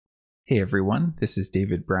Hey everyone, this is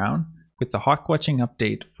David Brown with the Hawkwatching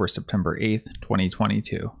update for September 8th,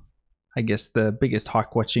 2022. I guess the biggest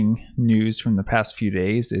hawkwatching news from the past few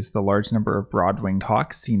days is the large number of broad-winged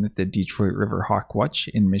hawks seen at the Detroit River Hawk Watch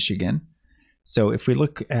in Michigan. So if we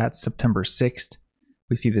look at September 6th,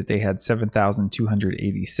 we see that they had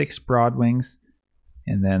 7,286 broadwings,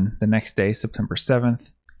 and then the next day, September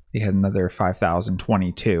 7th, they had another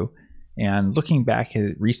 5,022. And looking back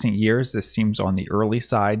at recent years, this seems on the early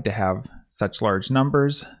side to have such large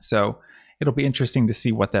numbers. So it'll be interesting to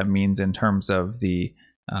see what that means in terms of the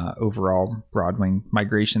overall broadwing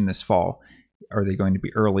migration this fall. Are they going to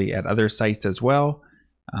be early at other sites as well?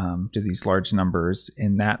 Do these large numbers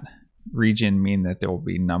in that region mean that there will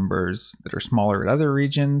be numbers that are smaller at other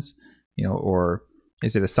regions? Or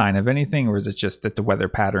is it a sign of anything, or is it just that the weather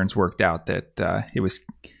patterns worked out that it was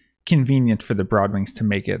convenient for the broadwings to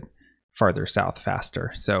make it farther south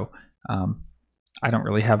faster? So I don't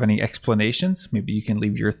really have any explanations. Maybe you can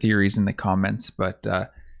leave your theories in the comments, but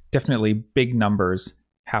definitely big numbers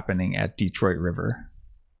happening at Detroit River.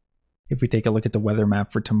 If we take a look at the weather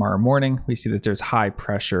map for tomorrow morning, we see that there's high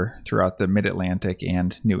pressure throughout the mid-Atlantic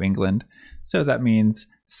and New England. So that means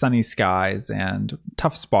sunny skies and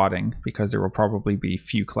tough spotting because there will probably be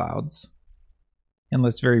few clouds. And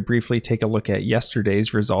let's very briefly take a look at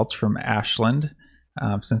yesterday's results from Ashland.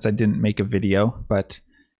 Since I didn't make a video, but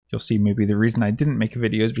you'll see maybe the reason I didn't make a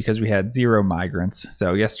video is because we had 0 migrants.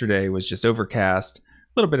 So yesterday was just overcast, a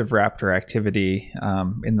little bit of raptor activity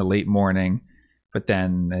in the late morning, but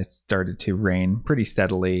then it started to rain pretty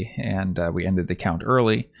steadily and we ended the count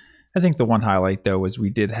early. I think the one highlight though was we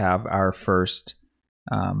did have our first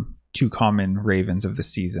 2 common ravens of the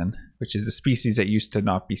season, which is a species that used to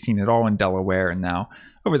not be seen at all in Delaware, and now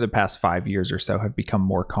over the past 5 years or so have become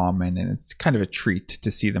more common, and it's kind of a treat to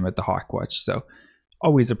see them at the Hawk Watch. So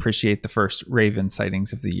always appreciate the first raven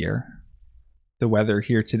sightings of the year. The weather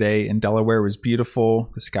here today in Delaware was beautiful.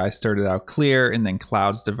 The sky started out clear and then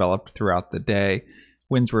clouds developed throughout the day.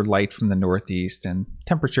 Winds were light from the northeast and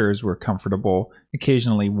temperatures were comfortable,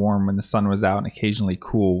 occasionally warm when the sun was out and occasionally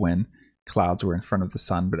cool when clouds were in front of the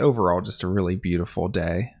sun, but overall just a really beautiful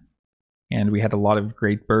day. And we had a lot of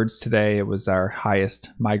great birds today. It was our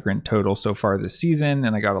highest migrant total so far this season,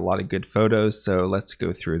 and I got a lot of good photos, so let's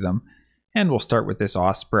go through them. And we'll start with this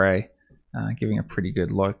osprey, giving a pretty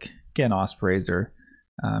good look. Again, ospreys are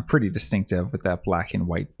pretty distinctive with that black and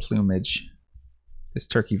white plumage. This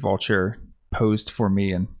turkey vulture posed for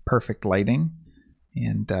me in perfect lighting,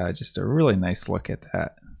 and just a really nice look at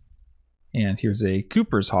that. And here's a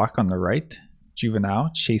Cooper's hawk on the right,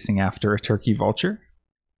 juvenile, chasing after a turkey vulture.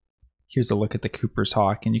 Here's a look at the Cooper's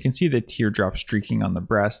hawk, and you can see the teardrop streaking on the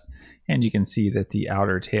breast, and you can see that the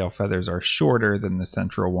outer tail feathers are shorter than the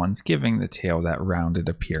central ones, giving the tail that rounded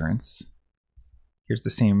appearance. Here's the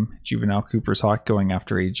same juvenile Cooper's hawk going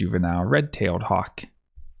after a juvenile red-tailed hawk.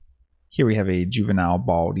 Here we have a juvenile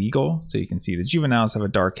bald eagle, so you can see the juveniles have a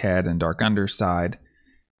dark head and dark underside,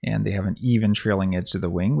 and they have an even trailing edge to the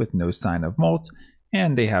wing with no sign of molt,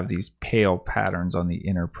 and they have these pale patterns on the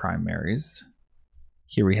inner primaries.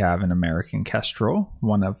 Here we have an American kestrel,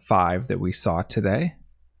 one of 5 that we saw today.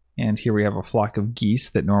 And here we have a flock of geese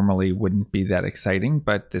that normally wouldn't be that exciting,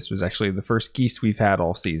 but this was actually the first geese we've had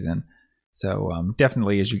all season. So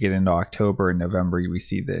definitely as you get into October and November, we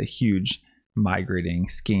see the huge migrating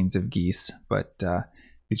skeins of geese, but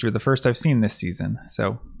these were the first I've seen this season,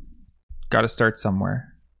 so got to start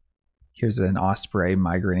somewhere. Here's an osprey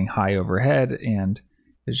migrating high overhead, and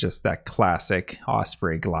it's just that classic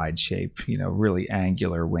osprey glide shape, really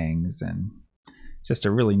angular wings, and just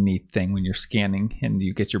a really neat thing when you're scanning and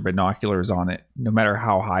you get your binoculars on it. No matter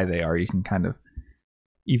how high they are, you can kind of,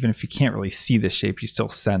 even if you can't really see the shape, you still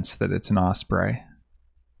sense that it's an osprey.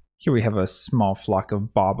 Here we have a small flock of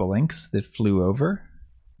bobolinks that flew over.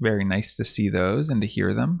 Very nice to see those and to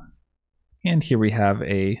hear them. And here we have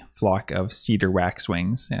a flock of cedar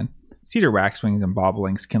waxwings, and cedar waxwings and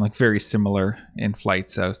bobolinks can look very similar in flight,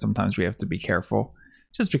 so sometimes we have to be careful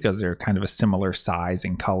just because they're kind of a similar size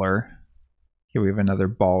and color. Here we have another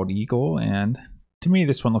bald eagle, and to me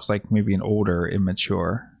this one looks like maybe an older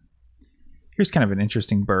immature. Here's kind of an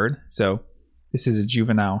interesting bird. So this is a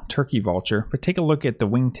juvenile turkey vulture, but take a look at the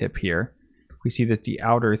wingtip here. We see that the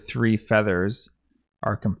outer 3 feathers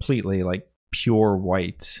are completely like pure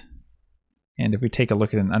white. And if we take a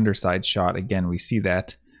look at an underside shot, again we see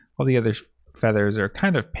that all the other feathers are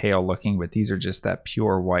kind of pale looking, but these are just that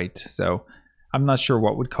pure white. So I'm not sure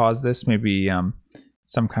what would cause this. Maybe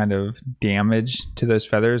some kind of damage to those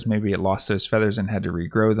feathers. Maybe it lost those feathers and had to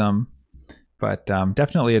regrow them. But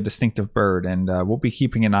definitely a distinctive bird, and we'll be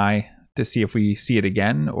keeping an eye to see if we see it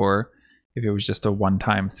again, or if it was just a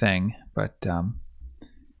one-time thing, but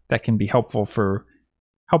that can be helpful for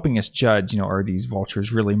helping us judge, are these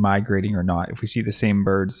vultures really migrating or not? If we see the same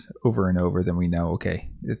birds over and over, then we know, okay,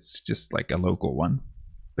 it's just like a local one.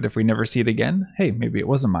 But if we never see it again, hey, maybe it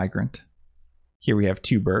was a migrant. Here we have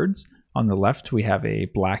two birds. On the left, we have a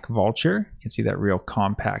black vulture. You can see that real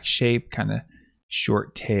compact shape, kind of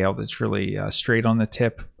short tail that's really straight on the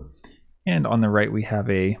tip. And on the right, we have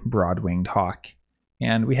a broad-winged hawk.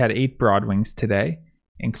 And we had 8 broadwings today,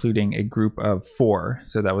 including a group of 4.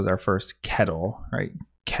 So that was our first kettle, right?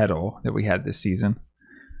 Kettle that we had this season.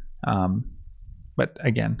 But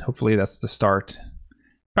again, hopefully that's the start.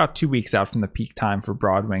 About 2 weeks out from the peak time for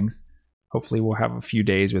broadwings. Hopefully we'll have a few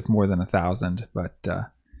days with more than 1,000, but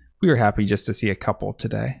we were happy just to see a couple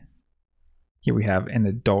today. Here we have an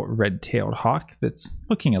adult red-tailed hawk that's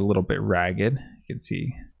looking a little bit ragged. You can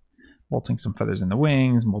see molting some feathers in the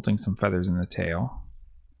wings, molting some feathers in the tail.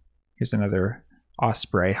 Here's another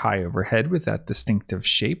osprey high overhead with that distinctive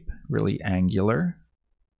shape, really angular.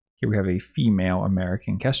 Here we have a female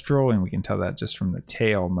American kestrel, and we can tell that just from the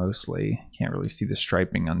tail mostly. Can't really see the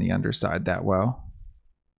striping on the underside that well.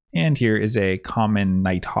 And here is a common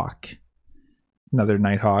nighthawk. Another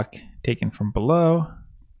nighthawk taken from below.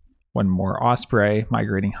 One more osprey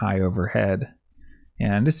migrating high overhead.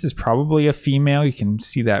 And this is probably a female. You can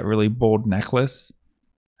see that really bold necklace.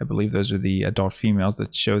 I believe those are the adult females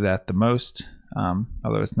that show that the most,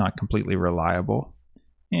 although it's not completely reliable.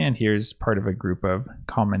 And here's part of a group of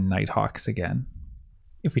common nighthawks again.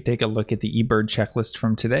 If we take a look at the eBird checklist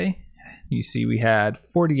from today, you see we had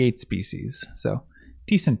 48 species. So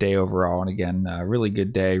decent day overall, and again, a really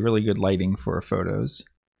good day, really good lighting for photos.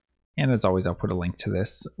 And as always, I'll put a link to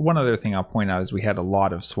this. One other thing I'll point out is we had a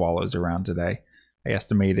lot of swallows around today. I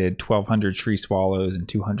estimated 1,200 tree swallows and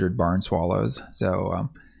 200 barn swallows. So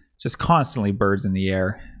just constantly birds in the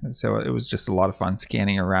air. So it was just a lot of fun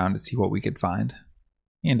scanning around to see what we could find.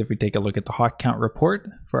 And if we take a look at the hawk count report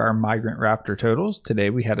for our migrant raptor totals,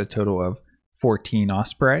 today we had a total of 14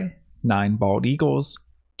 osprey, 9 bald eagles,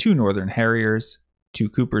 2 northern harriers, 2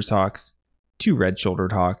 Cooper's hawks, 2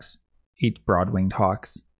 red-shouldered hawks, 8 broad-winged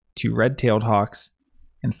hawks, 2 red-tailed hawks,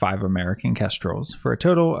 and 5 American kestrels, for a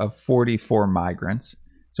total of 44 migrants.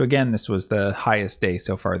 So again, this was the highest day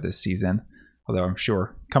so far this season, although I'm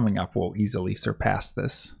sure coming up will easily surpass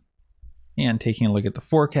this. And taking a look at the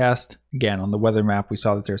forecast, again on the weather map we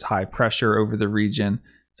saw that there's high pressure over the region,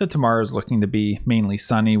 so tomorrow is looking to be mainly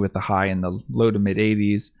sunny with the high in the low to mid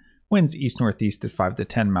 80s, winds east-northeast at 5 to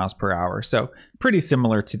 10 miles per hour. So pretty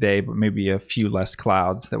similar today, but maybe a few less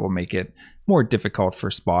clouds that will make it more difficult for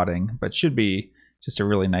spotting, but should be just a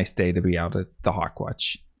really nice day to be out at the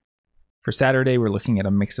Hawkwatch. For Saturday, we're looking at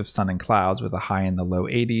a mix of sun and clouds with a high in the low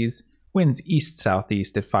 80s, winds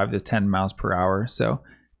east-southeast at 5 to 10 miles per hour, so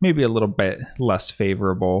maybe a little bit less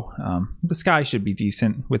favorable. The sky should be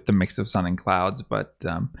decent with the mix of sun and clouds, but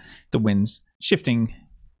the winds shifting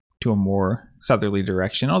to a more southerly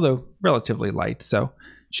direction, although relatively light, so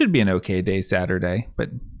should be an okay day Saturday, but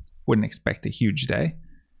wouldn't expect a huge day.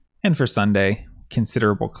 And for Sunday,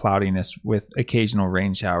 considerable cloudiness with occasional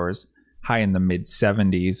rain showers, high in the mid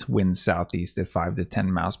 70s, winds southeast at 5 to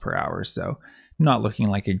 10 miles per hour, so not looking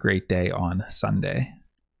like a great day on Sunday.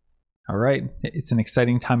 All right, it's an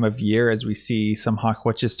exciting time of year as we see some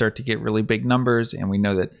hawkwatches start to get really big numbers, and we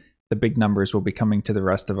know that the big numbers will be coming to the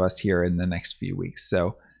rest of us here in the next few weeks.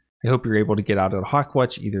 So I hope you're able to get out at a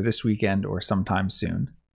hawkwatch either this weekend or sometime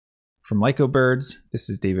soon. From Lyco Birds, this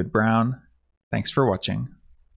is David Brown. Thanks for watching.